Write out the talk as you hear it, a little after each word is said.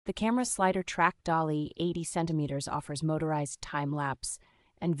The Camera Slider Track Dolly 80cm offers motorized time-lapse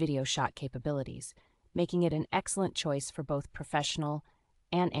and video shot capabilities, making it an excellent choice for both professional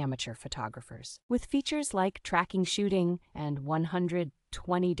and amateur photographers. With features like tracking shooting and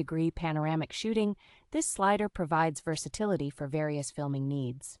 120-degree panoramic shooting, this slider provides versatility for various filming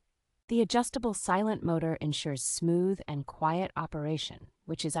needs. The adjustable silent motor ensures smooth and quiet operation,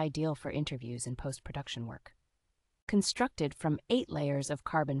 which is ideal for interviews and post-production work. Constructed from 8 layers of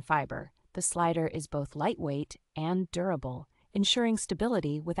carbon fiber, the slider is both lightweight and durable, ensuring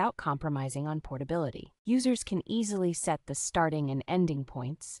stability without compromising on portability. Users can easily set the starting and ending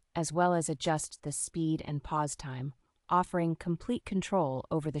points, as well as adjust the speed and pause time, offering complete control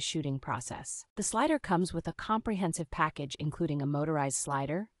over the shooting process. The slider comes with a comprehensive package including a motorized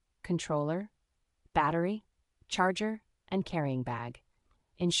slider, controller, battery, charger, and carrying bag,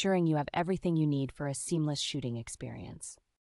 ensuring you have everything you need for a seamless shooting experience.